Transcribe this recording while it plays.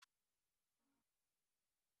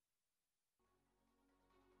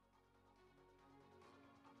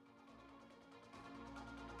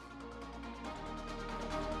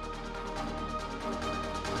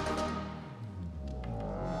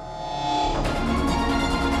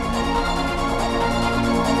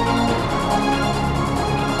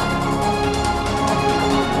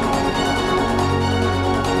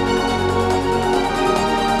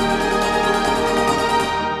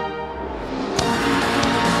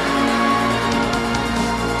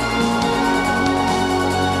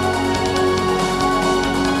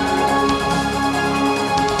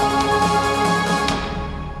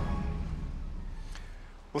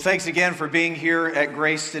Well, thanks again for being here at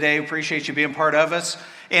Grace today. Appreciate you being part of us.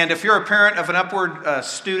 And if you're a parent of an Upward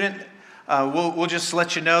student, we'll just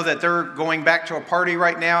let you know that they're going back to a party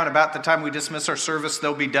right now, and about the time we dismiss our service,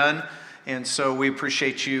 they'll be done. And so we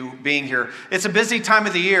appreciate you being here. It's a busy time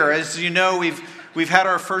of the year. As you know, we've had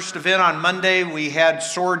our first event on Monday. We had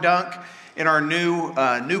Soar Dunk in our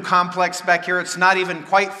new complex back here. It's not even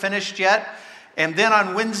quite finished yet. And then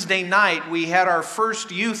on Wednesday night, we had our first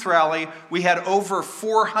youth rally. We had over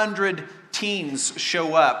 400 teens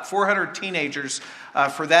show up, 400 teenagers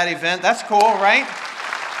for that event. That's cool, right?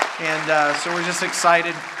 And so we're just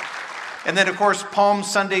excited. And then, of course, Palm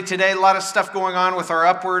Sunday today, a lot of stuff going on with our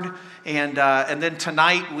Upward. And then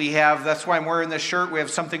tonight we have, that's why I'm wearing this shirt, we have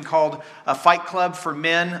something called a Fight Club for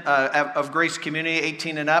Men of Grace Community,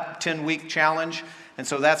 18 and up, 10-week challenge. And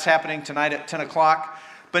so that's happening tonight at 10 o'clock.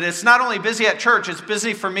 But it's not only busy at church, it's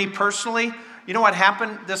busy for me personally. You know what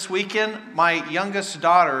happened this weekend? My youngest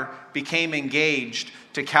daughter became engaged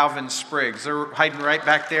to Calvin Spriggs. They're hiding right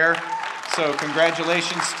back there. So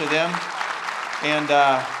congratulations to them.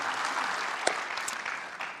 And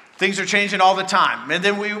things are changing all the time. And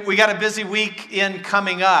then we got a busy weekend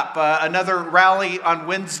coming up. Another rally on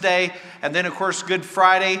Wednesday. And then, of course, Good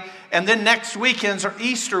Friday. And then next weekend's our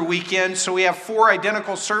Easter weekend. So we have 4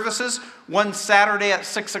 identical services. One Saturday at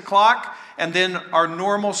 6 o'clock. And then our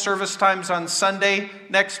normal service times on Sunday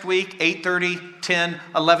next week, 8:30, 10,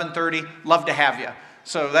 11:30. Love to have you.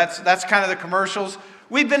 So that's kind of the commercials.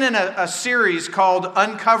 We've been in a series called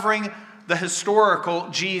Uncovering the Historical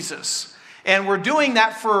Jesus. And we're doing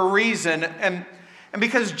that for a reason. And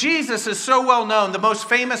because Jesus is so well known, the most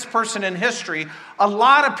famous person in history, a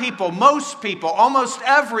lot of people, most people, almost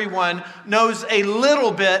everyone knows a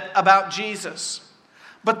little bit about Jesus.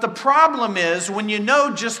 But the problem is when you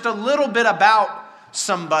know just a little bit about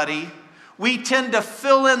somebody, we tend to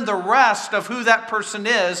fill in the rest of who that person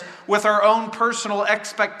is with our own personal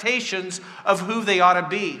expectations of who they ought to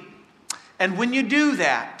be. And when you do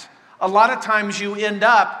that, a lot of times you end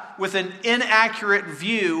up with an inaccurate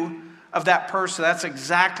view of that person. That's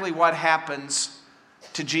exactly what happens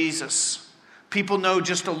to Jesus. People know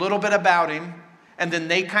just a little bit about him, and then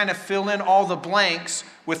they kind of fill in all the blanks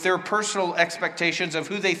with their personal expectations of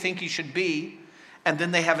who they think he should be, and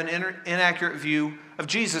then they have an inaccurate view of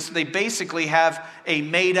Jesus. They basically have a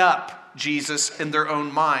made-up Jesus in their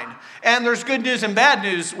own mind. And there's good news and bad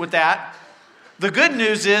news with that. The good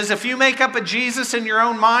news is if you make up a Jesus in your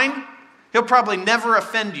own mind, he'll probably never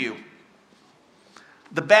offend you.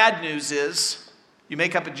 The bad news is you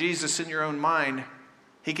make up a Jesus in your own mind,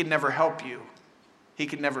 he can never help you. He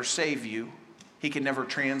can never save you. He can never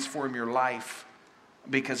transform your life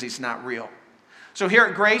because he's not real. So here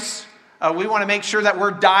at Grace, we want to make sure that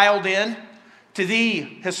we're dialed in to the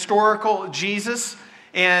historical Jesus.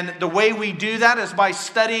 And the way we do that is by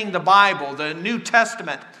studying the Bible. The New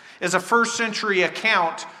Testament is a first century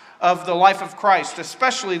account of the life of Christ,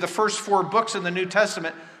 especially the first 4 books in the New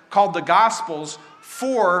Testament called the Gospels,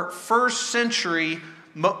 4 first century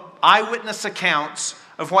eyewitness accounts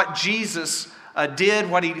of what Jesus did,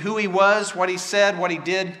 who he was, what he said, what he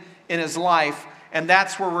did in his life, and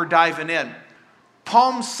that's where we're diving in.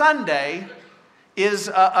 Palm Sunday is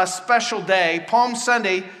a special day. Palm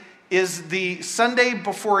Sunday is the Sunday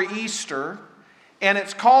before Easter, and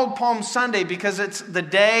it's called Palm Sunday because it's the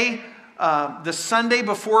day, the Sunday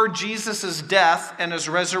before Jesus' death and his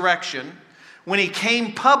resurrection, when he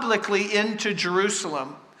came publicly into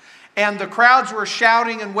Jerusalem. And the crowds were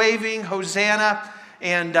shouting and waving, Hosanna,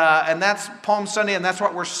 and that's Palm Sunday, and that's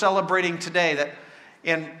what we're celebrating today.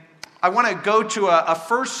 And I want to go to a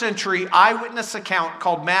first century eyewitness account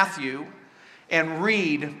called Matthew and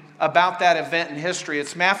read about that event in history.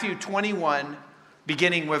 It's Matthew 21,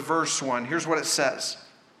 beginning with verse 1. Here's what it says.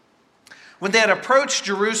 When they had approached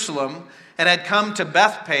Jerusalem and had come to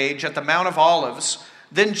Bethphage at the Mount of Olives,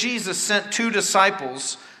 then Jesus sent 2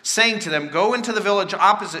 disciples, saying to them, "Go into the village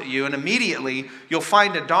opposite you, and immediately you'll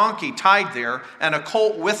find a donkey tied there and a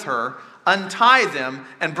colt with her. Untie them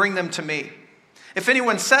and bring them to me. If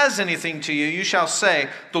anyone says anything to you, you shall say,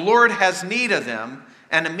 'The Lord has need of them,'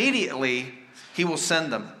 and immediately he will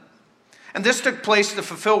send them." And this took place to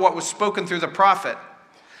fulfill what was spoken through the prophet.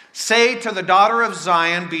 "Say to the daughter of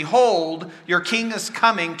Zion, behold, your king is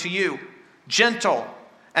coming to you, gentle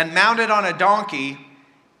and mounted on a donkey,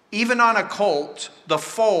 even on a colt, the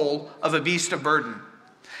foal of a beast of burden."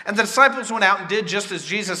 And the disciples went out and did just as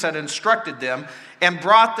Jesus had instructed them, and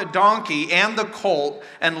brought the donkey and the colt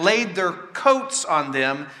and laid their coats on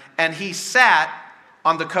them, and he sat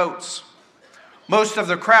on the coats. Most of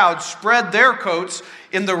the crowd spread their coats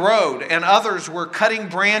in the road, and others were cutting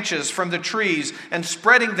branches from the trees and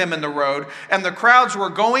spreading them in the road. And the crowds were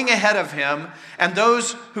going ahead of him, and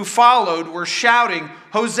those who followed were shouting,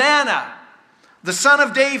 "Hosanna, the Son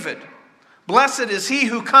of David! Blessed is he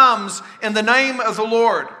who comes in the name of the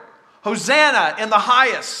Lord! Hosanna in the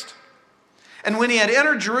highest!" And when he had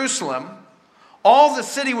entered Jerusalem, all the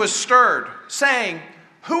city was stirred, saying,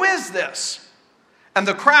 "Who is this?" And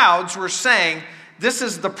the crowds were saying, "This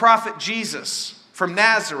is the prophet Jesus from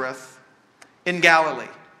Nazareth in Galilee."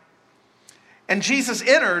 And Jesus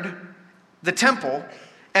entered the temple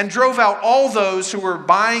and drove out all those who were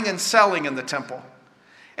buying and selling in the temple.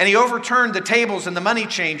 And he overturned the tables and the money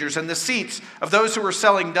changers and the seats of those who were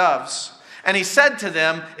selling doves. And he said to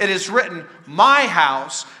them, "It is written, 'My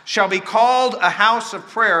house shall be called a house of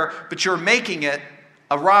prayer, but you're making it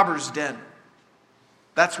a robber's den.'"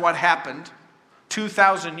 That's what happened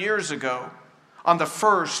 2,000 years ago on the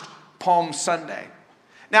first Palm Sunday.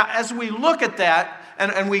 Now, as we look at that,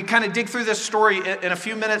 and we kind of dig through this story in a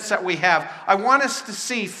few minutes that we have, I want us to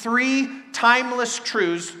see three timeless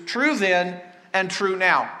truths, true then and true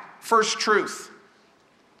now. First truth.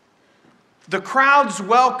 The crowds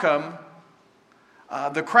welcome,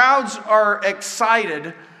 the crowds are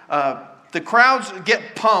excited, the crowds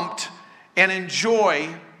get pumped and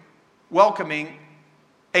enjoy welcoming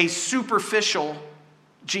a superficial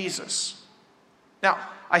Jesus. Now,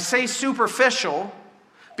 I say superficial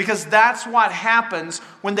because that's what happens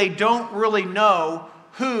when they don't really know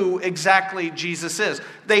who exactly Jesus is.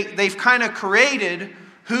 They've kind of created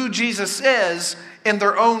who Jesus is in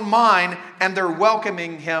their own mind, and they're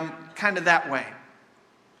welcoming him kind of that way.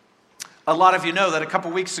 A lot of you know that a couple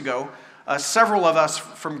weeks ago, several of us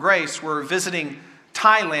from Grace were visiting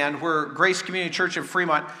Thailand, where Grace Community Church in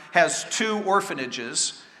Fremont has 2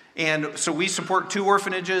 orphanages. And so we support 2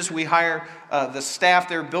 orphanages. We hire the staff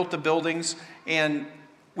there, built the buildings, and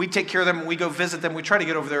we take care of them. We go visit them. We try to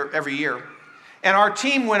get over there every year. And our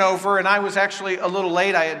team went over, and I was actually a little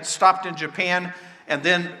late. I had stopped in Japan, and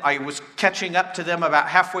then I was catching up to them about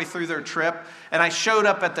halfway through their trip. And I showed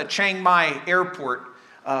up at the Chiang Mai airport.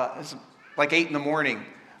 It was like 8 in the morning,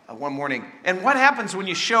 one morning. And what happens when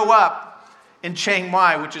you show up in Chiang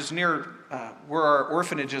Mai, which is near where our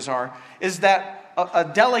orphanages are, is that a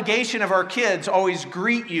delegation of our kids always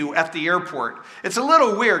greet you at the airport. It's a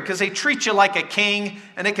little weird because they treat you like a king,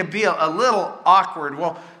 and it can be a little awkward.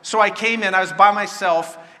 Well, so I came in, I was by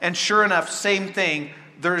myself, and sure enough, same thing.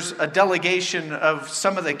 There's a delegation of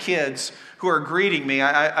some of the kids who are greeting me.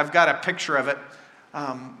 I've got a picture of it.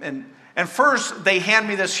 And first, they hand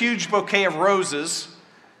me this huge bouquet of roses.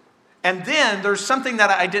 And then there's something that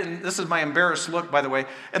I didn't, this is my embarrassed look, by the way.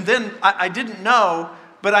 And then I didn't know,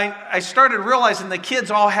 but I started realizing the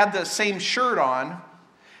kids all had the same shirt on.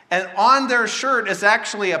 And on their shirt is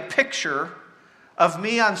actually a picture of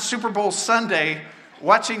me on Super Bowl Sunday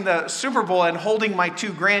watching the Super Bowl and holding my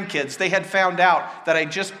 2 grandkids. They had found out that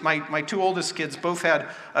my 2 oldest kids both had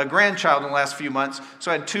a grandchild in the last few months.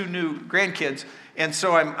 So I had 2 new grandkids. And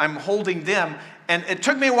so I'm holding them. And it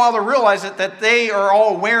took me a while to realize that they are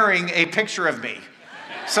all wearing a picture of me.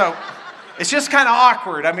 So it's just kind of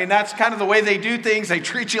awkward. I mean, that's kind of the way they do things. They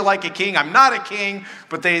treat you like a king. I'm not a king,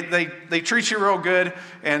 but they treat you real good.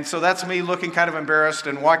 And so that's me looking kind of embarrassed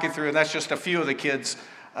and walking through. And that's just a few of the kids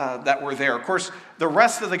that were there. Of course, the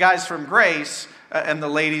rest of the guys from Grace and the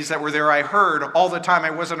ladies that were there, I heard all the time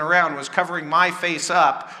I wasn't around, was covering my face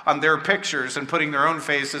up on their pictures and putting their own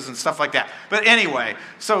faces and stuff like that. But anyway,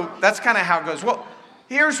 so that's kind of how it goes. Well,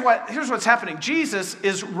 here's what's happening. Jesus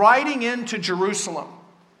is riding into Jerusalem,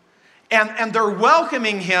 and they're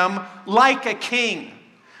welcoming him like a king.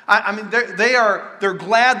 I mean, they're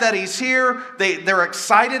glad that he's here. They're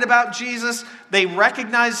excited about Jesus. They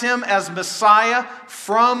recognize him as Messiah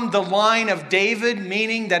from the line of David,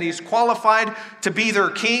 meaning that he's qualified to be their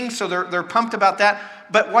king. So they're pumped about that.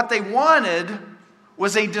 But what they wanted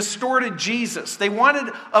was a distorted Jesus. They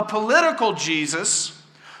wanted a political Jesus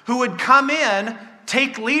who would come in,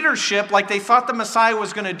 take leadership like they thought the Messiah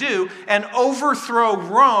was going to do, and overthrow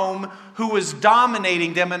Rome, who was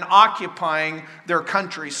dominating them and occupying their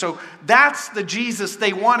country. So that's the Jesus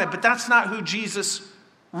they wanted, but that's not who Jesus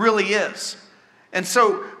really is. And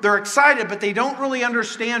so they're excited, but they don't really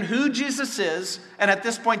understand who Jesus is, and at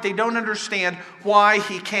this point they don't understand why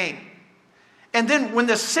he came. And then when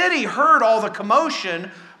the city heard all the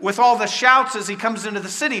commotion with all the shouts as he comes into the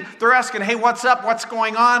city, they're asking, hey, what's up? What's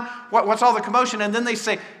going on? What's all the commotion? And then they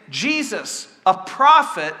say, Jesus, a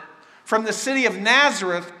prophet from the city of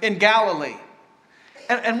Nazareth in Galilee.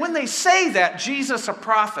 And when they say that, Jesus, a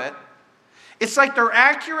prophet, it's like they're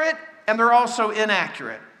accurate and they're also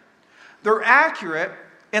inaccurate. They're accurate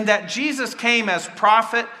in that Jesus came as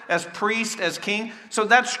prophet, as priest, as king. So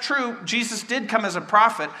that's true. Jesus did come as a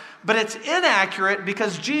prophet. But it's inaccurate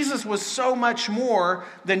because Jesus was so much more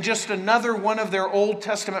than just another one of their Old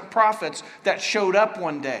Testament prophets that showed up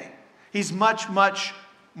one day. He's much, much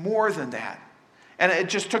more than that. And it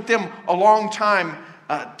just took them a long time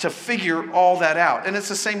to figure all that out. And it's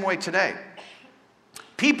the same way today.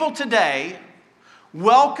 People today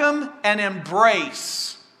welcome and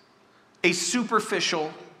embrace a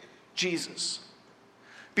superficial Jesus.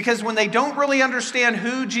 Because when they don't really understand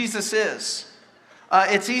who Jesus is,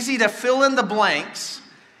 it's easy to fill in the blanks.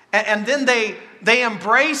 And then they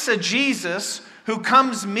embrace a Jesus who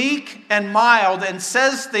comes meek and mild and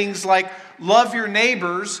says things like, love your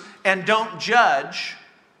neighbors and don't judge.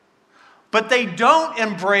 But they don't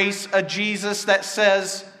embrace a Jesus that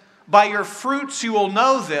says, by your fruits you will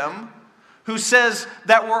know them, who says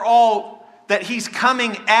that he's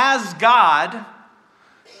coming as God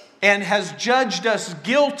and has judged us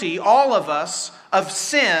guilty, all of us, of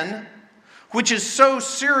sin, which is so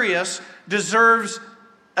serious, deserves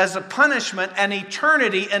as a punishment an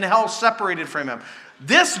eternity in hell separated from him.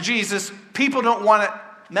 This Jesus, people don't want to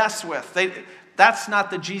mess with. That's not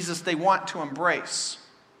the Jesus they want to embrace.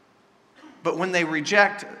 But when they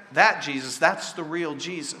reject that Jesus, that's the real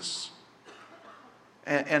Jesus.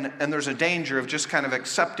 And there's a danger of just kind of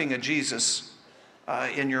accepting a Jesus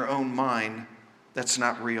in your own mind that's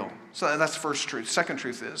not real. So that's first truth. Second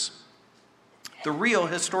truth is, the real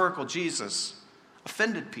historical Jesus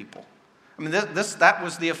offended people. I mean, that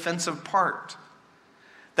was the offensive part.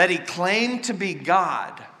 That he claimed to be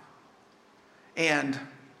God, and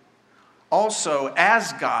also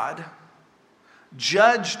as God,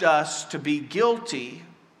 judged us to be guilty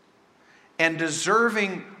and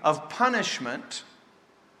deserving of punishment,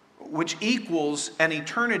 which equals an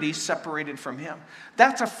eternity separated from him.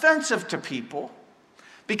 That's offensive to people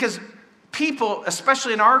because people,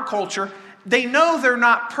 especially in our culture, they know they're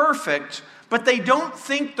not perfect, but they don't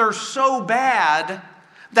think they're so bad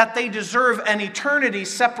that they deserve an eternity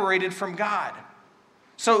separated from God.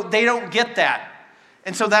 So they don't get that.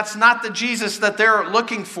 And so that's not the Jesus that they're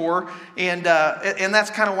looking for, and that's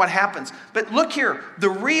kind of what happens. But look here, the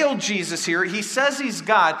real Jesus here, he says he's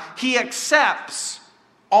God. He accepts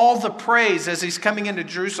all the praise as he's coming into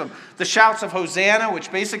Jerusalem. The shouts of Hosanna,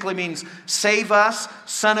 which basically means save us,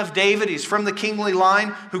 Son of David. He's from the kingly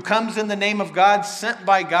line who comes in the name of God, sent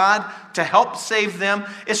by God to help save them.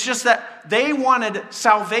 It's just that they wanted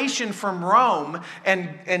salvation from Rome,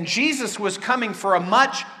 and Jesus was coming for a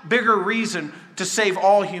much bigger reason to save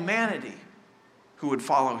all humanity who would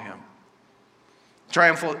follow him.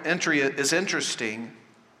 Triumphal entry is interesting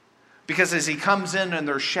because as he comes in and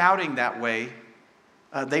they're shouting that way,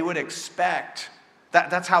 they would expect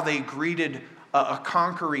that's how they greeted a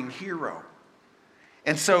conquering hero.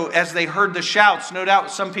 And so as they heard the shouts, no doubt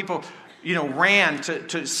some people ran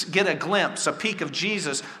to get a glimpse, a peek of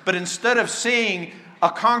Jesus. But instead of seeing a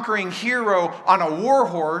conquering hero on a war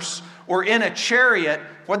horse or in a chariot,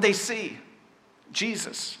 what'd they see?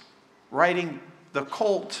 Jesus riding the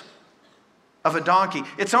colt of a donkey.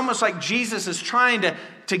 It's almost like Jesus is trying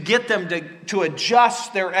to get them to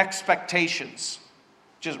adjust their expectations.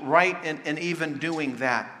 Just right in even doing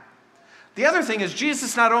that. The other thing is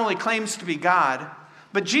Jesus not only claims to be God,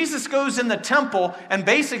 but Jesus goes in the temple and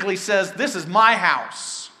basically says, this is my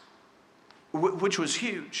house, which was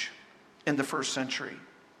huge in the first century.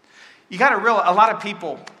 You got to realize, a lot of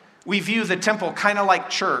people, we view the temple kind of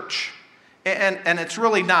like church, and it's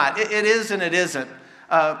really not. It is and it isn't.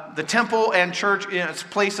 The temple and church, it's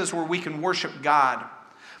places where we can worship God.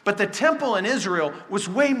 But the temple in Israel was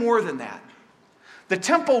way more than that. The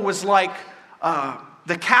temple was like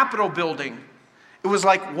the Capitol building. It was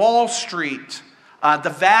like Wall Street,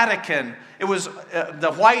 the Vatican. It was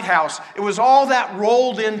the White House. It was all that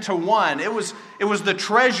rolled into one. It was the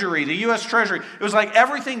Treasury, the U.S. Treasury. It was like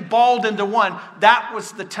everything balled into one. That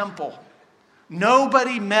was the temple.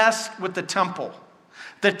 Nobody messed with the temple.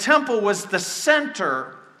 The temple was the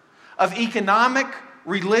center of economic,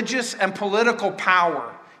 religious, and political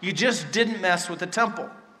power. You just didn't mess with the temple.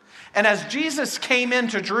 And as Jesus came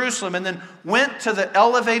into Jerusalem and then went to the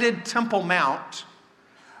elevated Temple Mount,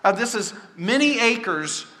 this is many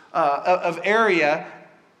acres of area.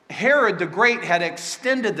 Herod the Great had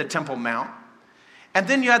extended the Temple Mount. And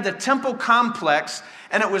then you had the temple complex,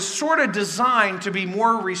 and it was sort of designed to be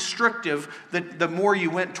more restrictive the more you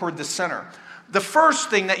went toward the center. The first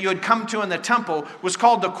thing that you had come to in the temple was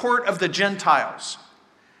called the Court of the Gentiles.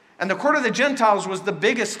 And the Court of the Gentiles was the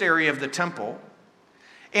biggest area of the temple.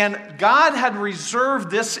 And God had reserved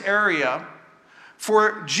this area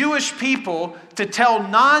for Jewish people to tell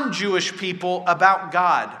non-Jewish people about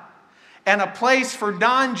God, and a place for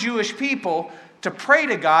non-Jewish people to pray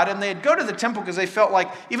to God. And they'd go to the temple because they felt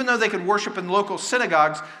like, even though they could worship in local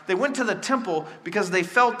synagogues, they went to the temple because they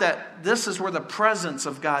felt that this is where the presence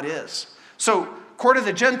of God is. So, court of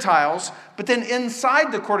the Gentiles, but then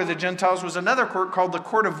inside the court of the Gentiles was another court called the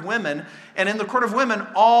court of women. And in the court of women,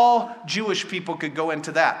 all Jewish people could go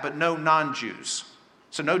into that, but no non-Jews.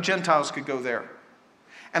 So no Gentiles could go there.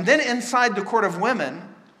 And then inside the court of women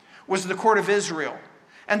was the court of Israel.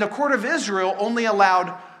 And the court of Israel only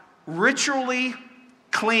allowed ritually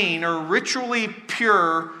clean or ritually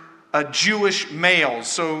pure Jewish males.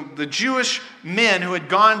 So the Jewish men who had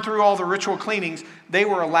gone through all the ritual cleanings, they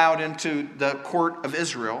were allowed into the court of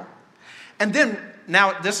Israel. And then,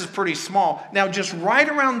 now this is pretty small, now just right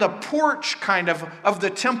around the porch kind of the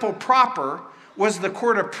temple proper was the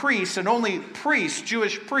court of priests, and only priests,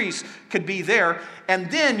 Jewish priests, could be there. And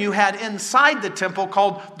then you had inside the temple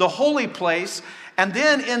called the holy place, and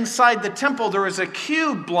then inside the temple there was a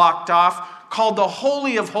cube blocked off called the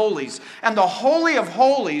Holy of Holies. And the Holy of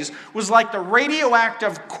Holies was like the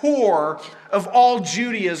radioactive core of all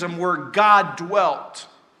Judaism where God dwelt.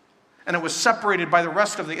 And it was separated by the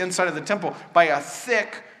rest of the inside of the temple by a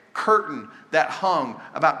thick curtain that hung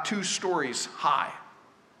about 2 stories high.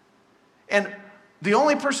 And the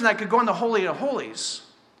only person that could go in the Holy of Holies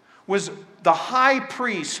was the high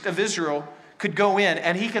priest of Israel could go in,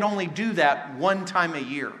 and he could only do that one time a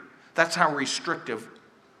year. That's how restrictive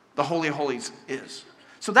the Holy of Holies is.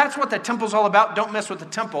 So that's what the temple's all about. Don't mess with the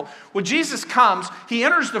temple. When Jesus comes, he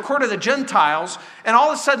enters the court of the Gentiles, and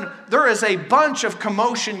all of a sudden there is a bunch of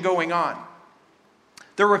commotion going on.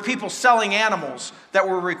 There were people selling animals that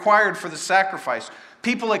were required for the sacrifice.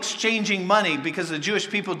 People exchanging money because the Jewish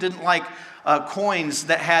people didn't like coins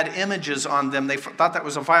that had images on them. They thought that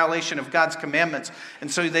was a violation of God's commandments. And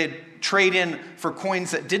so they'd trade in for coins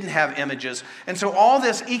that didn't have images. And so all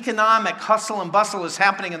this economic hustle and bustle is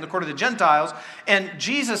happening in the court of the Gentiles. And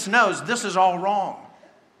Jesus knows this is all wrong.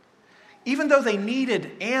 Even though they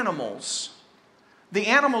needed animals, the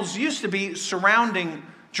animals used to be surrounding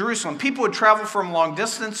Jerusalem. People would travel from long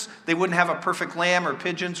distance. They wouldn't have a perfect lamb or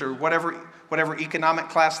pigeons or whatever economic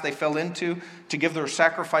class they fell into to give their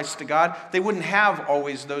sacrifice to God. They wouldn't have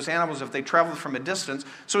always those animals if they traveled from a distance.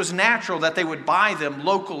 So it's natural that they would buy them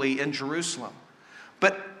locally in Jerusalem.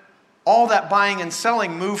 But all that buying and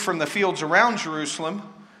selling moved from the fields around Jerusalem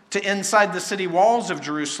to inside the city walls of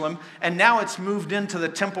Jerusalem, and now it's moved into the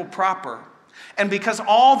temple proper. And because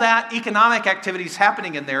all that economic activity is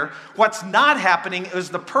happening in there, what's not happening is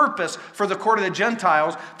the purpose for the court of the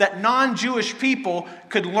Gentiles, that non-Jewish people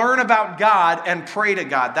could learn about God and pray to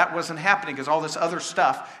God. That wasn't happening because all this other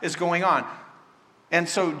stuff is going on. And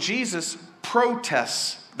so Jesus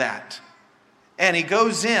protests that. And he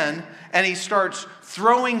goes in and he starts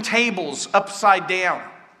throwing tables upside down.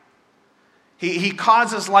 He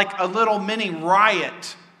causes like a little mini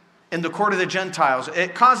riot in the court of the Gentiles.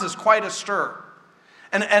 It causes quite a stir.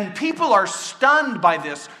 And people are stunned by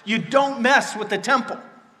this. You don't mess with the temple.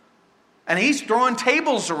 And he's throwing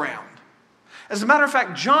tables around. As a matter of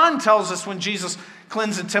fact, John tells us when Jesus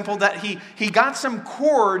cleansed the temple that he got some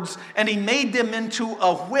cords and he made them into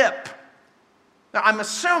a whip. Now, I'm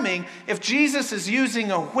assuming if Jesus is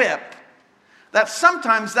using a whip, that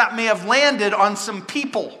sometimes that may have landed on some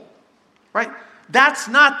people, right? That's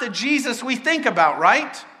not the Jesus we think about,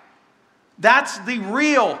 right? That's the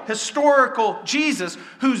real, historical Jesus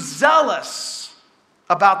who's zealous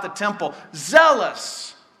about the temple,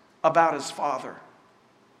 zealous about his Father.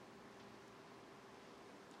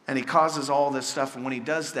 And he causes all this stuff, and when he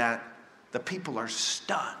does that, the people are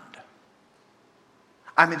stunned.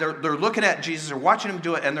 I mean, they're looking at Jesus, they're watching him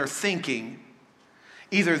do it, and they're thinking,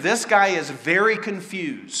 either this guy is very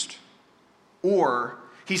confused, or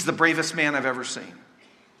he's the bravest man I've ever seen.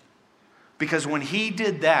 Because when he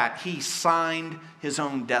did that, he signed his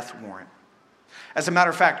own death warrant. As a matter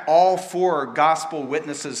of fact, all 4 gospel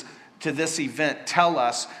witnesses to this event tell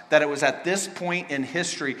us that it was at this point in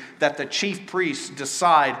history that the chief priests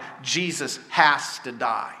decide Jesus has to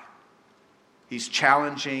die. He's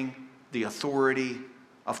challenging the authority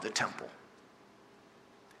of the temple.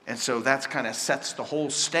 And so that's kind of sets the whole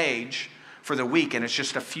stage for the week. And it's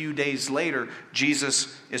just a few days later,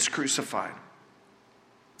 Jesus is crucified.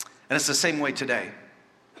 And it's the same way today.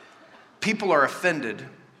 People are offended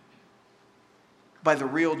by the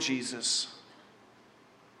real Jesus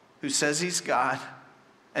who says he's God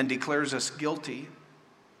and declares us guilty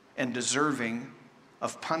and deserving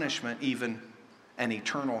of punishment, even an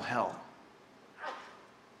eternal hell.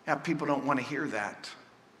 Yeah, people don't want to hear that.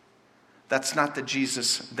 That's not the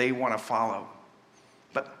Jesus they want to follow.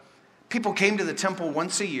 people came to the temple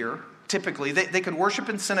once a year. Typically, they could worship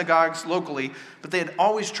in synagogues locally, but they'd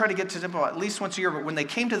always try to get to the temple at least once a year. But when they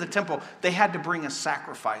came to the temple, they had to bring a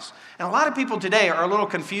sacrifice. And a lot of people today are a little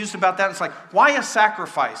confused about that. It's like, why a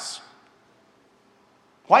sacrifice?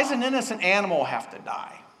 Why does an innocent animal have to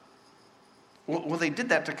die? Well, they did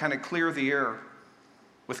that to kind of clear the air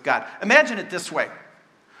with God. Imagine it this way.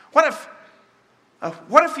 What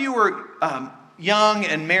if you were young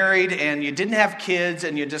and married and you didn't have kids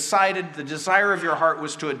and you decided the desire of your heart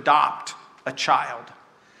was to adopt a child?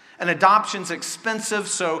 And adoption's expensive,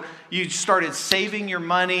 so you started saving your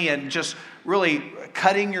money and just really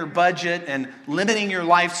cutting your budget and limiting your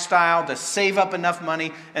lifestyle to save up enough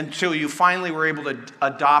money until you finally were able to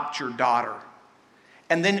adopt your daughter.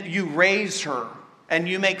 And then you raise her and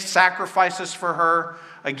you make sacrifices for her.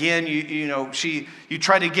 Again, you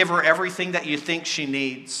try to give her everything that you think she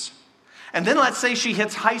needs. And then let's say she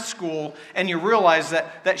hits high school and you realize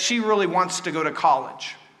that she really wants to go to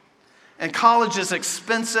college. And college is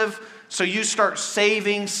expensive, so you start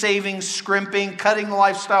saving, scrimping, cutting the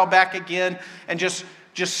lifestyle back again, and just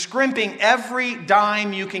scrimping every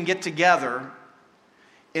dime you can get together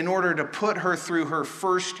in order to put her through her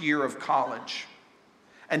first year of college.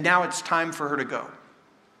 And now it's time for her to go.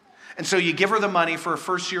 And so you give her the money for her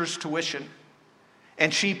first year's tuition,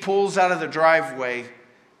 and she pulls out of the driveway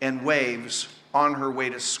and waves on her way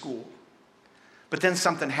to school. But then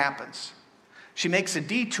something happens. She makes a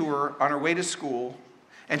detour on her way to school,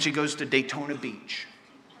 and she goes to Daytona Beach.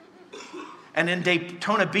 And in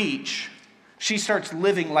Daytona Beach, she starts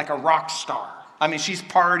living like a rock star. I mean, she's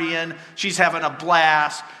partying, she's having a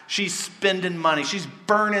blast, she's spending money, she's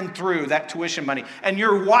burning through that tuition money. And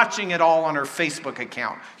you're watching it all on her Facebook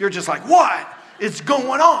account. You're just like, what is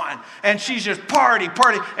going on? And she's just party.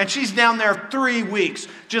 And she's down there 3 weeks,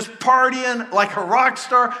 just partying like a rock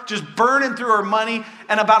star, just burning through her money.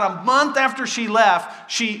 And about a month after she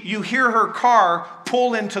left, you hear her car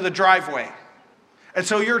pull into the driveway. And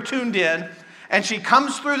so you're tuned in, and she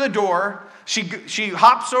comes through the door. She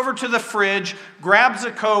hops over to the fridge, grabs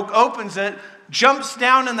a Coke, opens it, jumps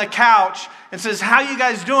down in the couch, and says, "How you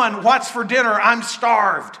guys doing? What's for dinner? I'm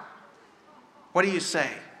starved." What do you say?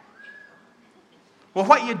 Well,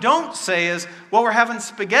 what you don't say is, "Well, we're having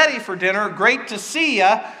spaghetti for dinner. Great to see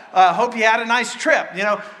you. Hope you had a nice trip."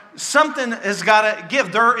 Something has got to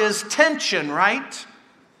give. There is tension, right?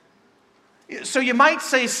 So you might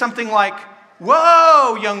say something like,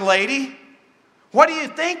 "Whoa, young lady, what are you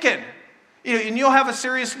thinking?" And you'll have a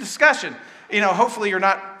serious discussion. Hopefully you're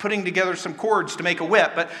not putting together some cords to make a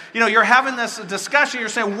whip, but you're having this discussion. You're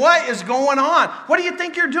saying, "What is going on? What do you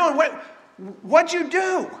think you're doing? What'd you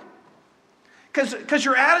do?" Because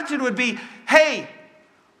your attitude would be, "Hey,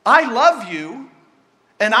 I love you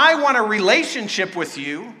and I want a relationship with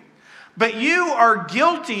you, but you are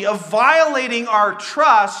guilty of violating our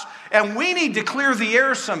trust and we need to clear the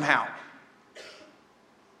air somehow."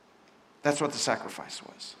 That's what the sacrifice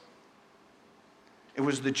was. It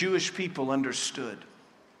was the Jewish people understood.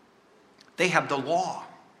 They have the law.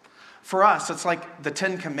 For us, it's like the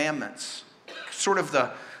 10 Commandments, sort of the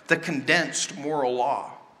condensed moral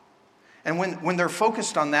law. And when they're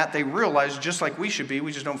focused on that, they realize, just like we should be,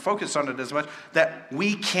 we just don't focus on it as much, that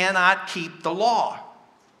we cannot keep the law.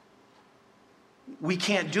 We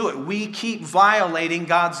can't do it. We keep violating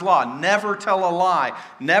God's law. Never tell a lie.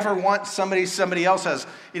 Never want somebody else has.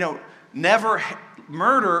 Never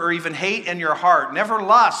murder or even hate in your heart. Never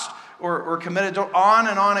lust or commit adultery. On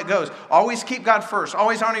and on it goes. Always keep God first.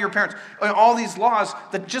 Always honor your parents. All these laws,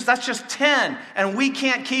 that's just 10. And we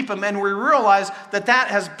can't keep them. And we realize that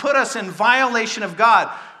has put us in violation of God.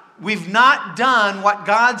 We've not done what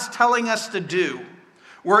God's telling us to do.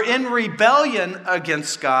 We're in rebellion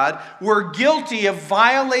against God. We're guilty of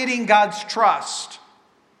violating God's trust.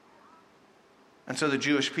 And so the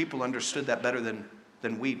Jewish people understood that better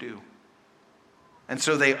than we do. And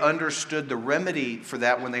so they understood the remedy for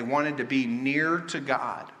that when they wanted to be near to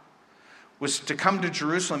God was to come to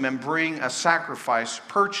Jerusalem and bring a sacrifice,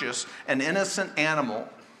 purchase an innocent animal.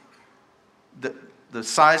 The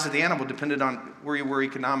size of the animal depended on where you were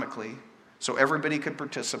economically, so everybody could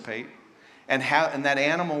participate. And that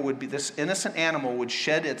animal this innocent animal would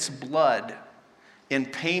shed its blood in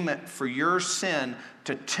payment for your sin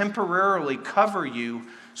to temporarily cover you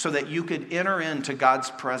so that you could enter into God's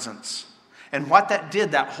presence. And what that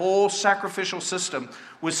did, that whole sacrificial system,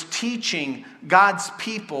 was teaching God's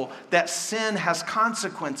people that sin has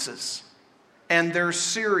consequences. And they're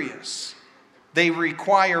serious. They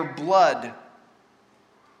require blood.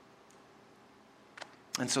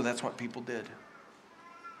 And so that's what people did.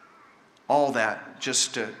 All that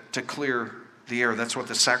just to clear the air. That's what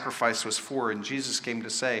the sacrifice was for. And Jesus came to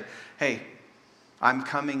say, hey, I'm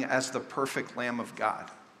coming as the perfect Lamb of God.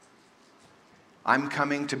 I'm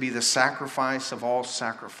coming to be the sacrifice of all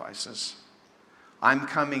sacrifices. I'm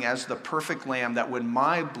coming as the perfect lamb that when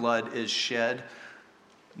my blood is shed,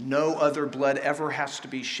 no other blood ever has to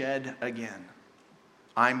be shed again.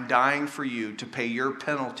 I'm dying for you to pay your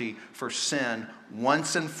penalty for sin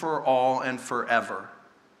once and for all and forever.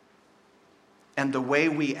 And the way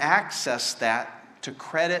we access that to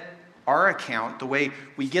credit our account, the way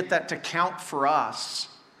we get that to count for us,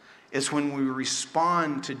 is when we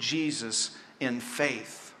respond to Jesus in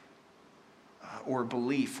faith or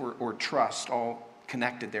belief or trust, all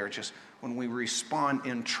connected there. Just when we respond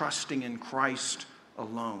in trusting in Christ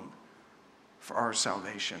alone for our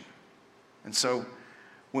salvation. And so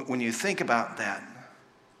when you think about that,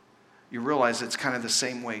 you realize it's kind of the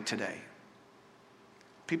same way today.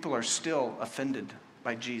 People are still offended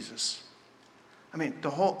by Jesus. I mean,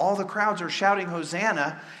 all the crowds are shouting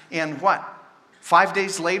Hosanna, and what? 5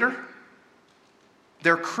 days later,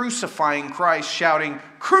 they're crucifying Christ, shouting,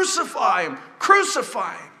 crucify him,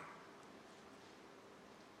 crucify him.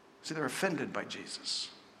 See, they're offended by Jesus.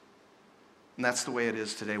 And that's the way it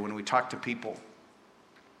is today when we talk to people.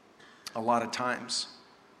 A lot of times,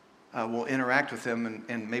 we'll interact with them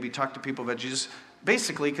and maybe talk to people about Jesus,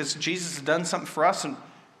 basically because Jesus has done something for us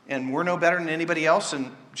and we're no better than anybody else,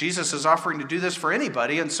 and Jesus is offering to do this for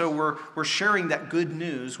anybody, and so we're sharing that good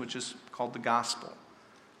news, which is called the gospel,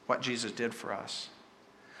 what Jesus did for us.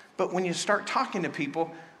 But when you start talking to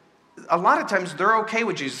people, a lot of times they're okay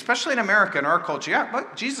with Jesus, especially in America, in our culture. Yeah,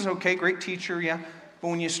 but Jesus is okay, great teacher, yeah. But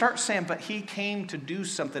when you start saying, but he came to do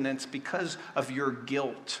something, and it's because of your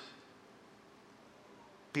guilt,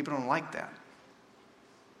 people don't like that.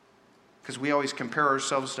 Because we always compare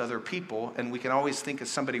ourselves to other people, and we can always think of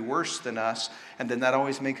somebody worse than us, and then that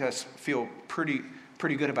always makes us feel pretty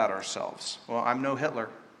good about ourselves. Well, I'm no Hitler.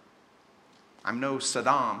 I'm no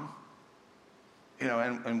Saddam.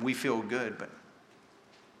 And we feel good, but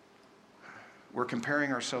we're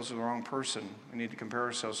comparing ourselves to the wrong person. We need to compare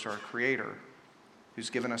ourselves to our Creator,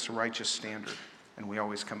 who's given us a righteous standard, and we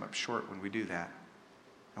always come up short when we do that.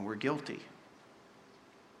 And we're guilty.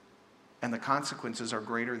 And the consequences are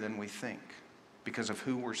greater than we think because of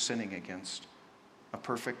who we're sinning against. A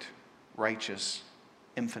perfect, righteous,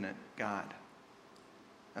 infinite God.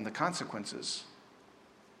 And the consequences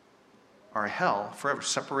are hell forever,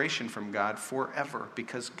 separation from God forever,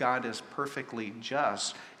 because God is perfectly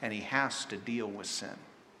just and he has to deal with sin.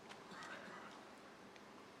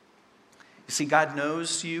 You see, God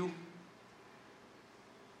knows you.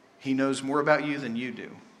 He knows more about you than you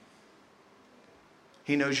do.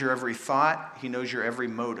 He knows your every thought. He knows your every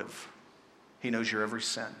motive. He knows your every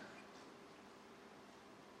sin.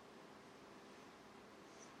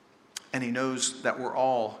 And he knows that we're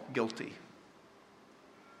all guilty.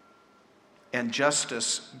 And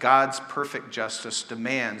justice, God's perfect justice,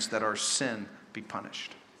 demands that our sin be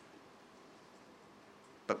punished.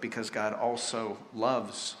 But because God also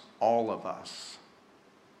loves all of us,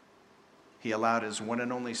 he allowed his one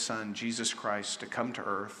and only Son, Jesus Christ, to come to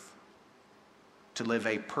earth to live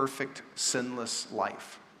a perfect, sinless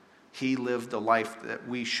life. He lived the life that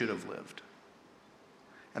we should have lived.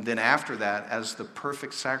 And then after that, as the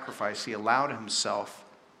perfect sacrifice, he allowed himself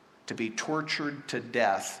to be tortured to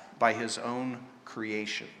death by his own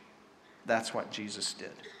creation. That's what Jesus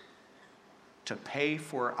did. To pay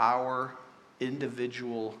for our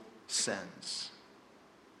individual sins.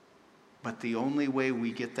 But the only way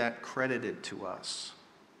we get that credited to us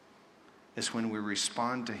is when we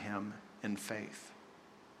respond to him in faith.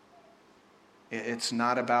 It's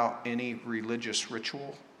not about any religious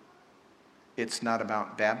ritual. It's not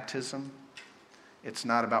about baptism. It's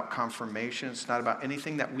not about confirmation. It's not about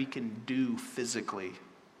anything that we can do physically.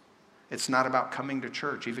 It's not about coming to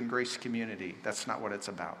church, even Grace Community. That's not what it's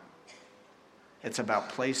about. It's about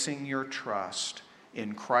placing your trust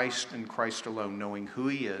in Christ and Christ alone, knowing who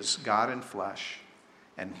he is, God in flesh,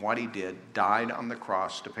 and what he did, died on the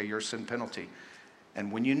cross to pay your sin penalty. And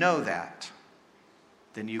when you know that,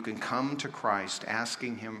 then you can come to Christ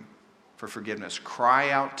asking him for forgiveness.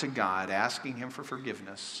 Cry out to God, asking him for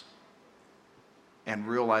forgiveness, and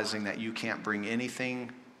realizing that you can't bring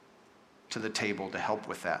anything to the table to help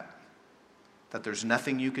with that. That there's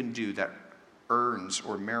nothing you can do that earns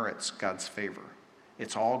or merits God's favor.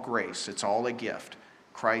 It's all grace. It's all a gift.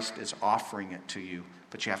 Christ is offering it to you,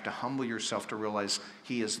 but you have to humble yourself to realize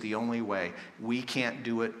he is the only way. We can't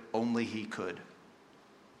do it, only he could.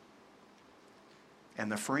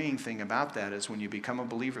 And the freeing thing about that is when you become a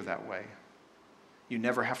believer that way, you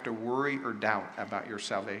never have to worry or doubt about your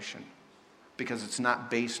salvation because it's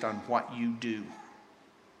not based on what you do.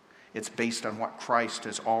 It's based on what Christ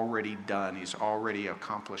has already done. He's already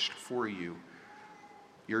accomplished for you.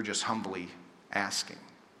 You're just humbly asking,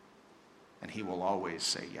 and he will always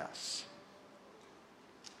say yes.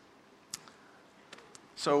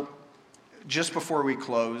 So, just before we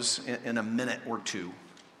close, in a minute or two,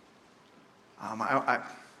 I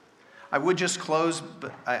would just close,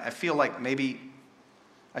 but I feel like maybe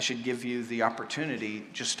I should give you the opportunity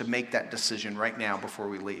just to make that decision right now before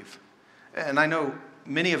we leave. And I know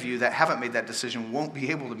many of you that haven't made that decision won't be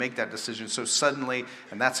able to make that decision so suddenly,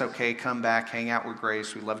 and that's okay. Come back, hang out with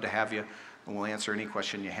Grace. We'd love to have you, and we'll answer any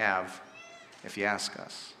question you have if you ask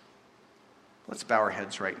us. Let's bow our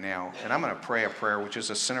heads right now, and I'm going to pray a prayer, which is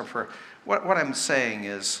a sinner prayer. What I'm saying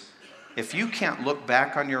is, if you can't look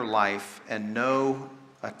back on your life and know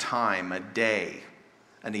a time, a day,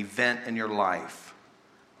 an event in your life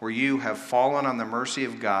where you have fallen on the mercy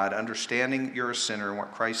of God, understanding you're a sinner and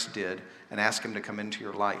what Christ did, and ask him to come into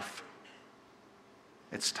your life,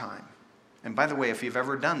 it's time. And by the way, if you've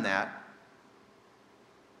ever done that,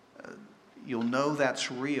 you'll know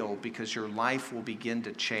that's real because your life will begin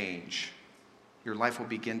to change. Your life will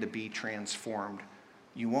begin to be transformed.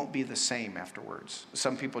 You won't be the same afterwards.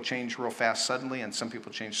 Some people change real fast suddenly, and some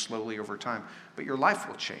people change slowly over time. But your life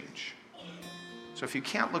will change. So if you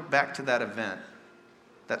can't look back to that event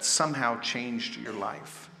that somehow changed your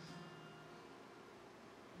life,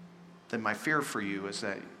 then my fear for you is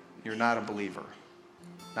that you're not a believer.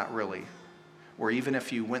 Not really. Or even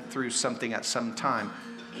if you went through something at some time,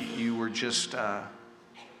 you were just,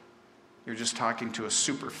 you're just talking to a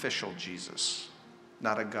superficial Jesus,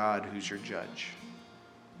 not a God who's your judge.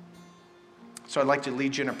 So I'd like to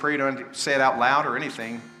lead you in a prayer. You don't have to say it out loud or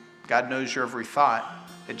anything. God knows your every thought.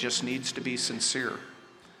 It just needs to be sincere.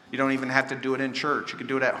 You don't even have to do it in church. You can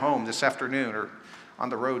do it at home this afternoon or on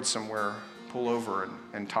the road somewhere. Pull over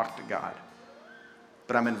and talk to God.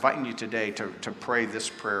 But I'm inviting you today to pray this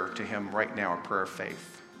prayer to him right now, a prayer of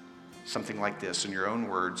faith. Something like this in your own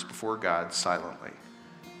words before God silently.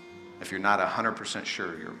 If you're not 100%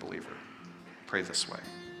 sure you're a believer, pray this way.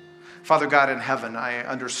 Father God in heaven, I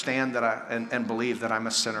understand that and believe that I'm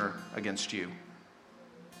a sinner against you.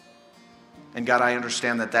 And God, I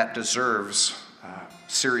understand that deserves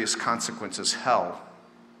serious consequences, hell.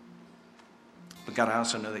 But God, I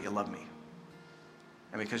also know that you love me.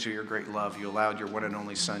 And because of your great love, you allowed your one and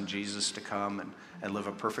only Son, Jesus, to come and live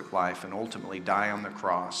a perfect life and ultimately die on the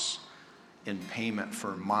cross in payment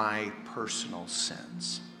for my personal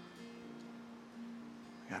sins.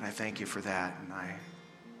 God, I thank you for that, and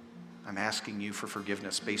I'm asking you for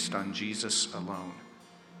forgiveness based on Jesus alone.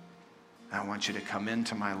 And I want you to come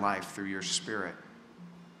into my life through your Spirit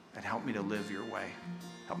and help me to live your way.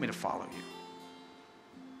 Help me to follow you.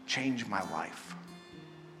 Change my life.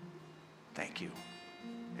 Thank you.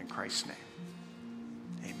 In Christ's name,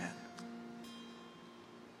 amen.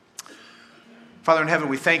 Father in heaven,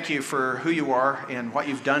 we thank you for who you are and what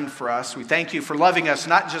you've done for us. We thank you for loving us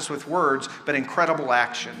not just with words, but incredible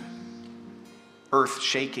action,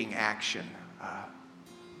 earth-shaking action.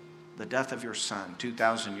 The death of your Son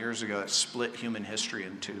 2,000 years ago that split human history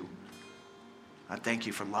in two. I thank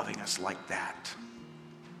you for loving us like that.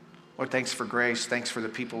 Lord, thanks for Grace. Thanks for the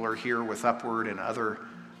people who are here with Upward and other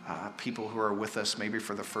people who are with us maybe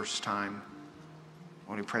for the first time.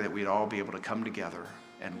 Lord, we pray that we'd all be able to come together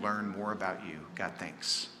and learn more about you. God,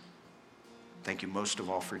 thanks. Thank you most of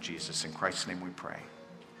all for Jesus. In Christ's name we pray.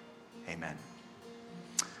 Amen.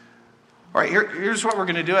 All right, here's what we're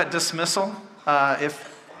going to do at dismissal.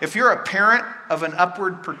 If you're a parent of an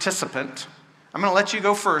Upward participant, I'm going to let you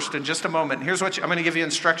go first in just a moment. Here's what I'm going to give you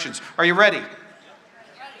instructions. Are you ready?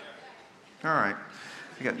 All right.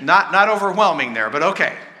 Not overwhelming there, but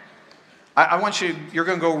okay. I want you're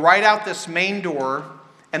going to go right out this main door,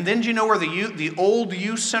 and then do you know where the old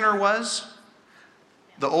youth center was?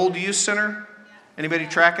 The old youth center? Anybody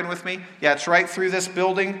tracking with me? Yeah, it's right through this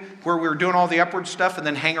building where we were doing all the Upward stuff, and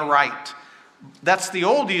then hang a right. That's the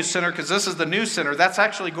old youth center because this is the new center. That's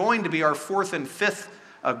actually going to be our 4th and 5th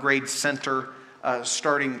grade center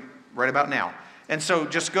starting right about now. And so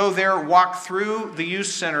just go there, walk through the youth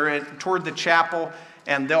center and toward the chapel,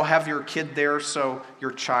 and they'll have your kid there, so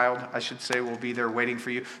your child, I should say, will be there waiting for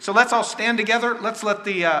you. So let's all stand together. Let's let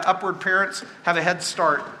the Upward parents have a head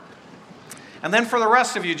start. And then for the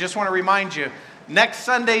rest of you, just want to remind you, next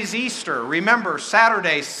Sunday's Easter. Remember,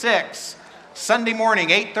 Saturday, 6, Sunday morning,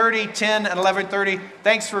 8:30, 10, and 11:30.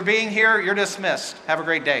 Thanks for being here. You're dismissed. Have a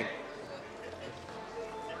great day.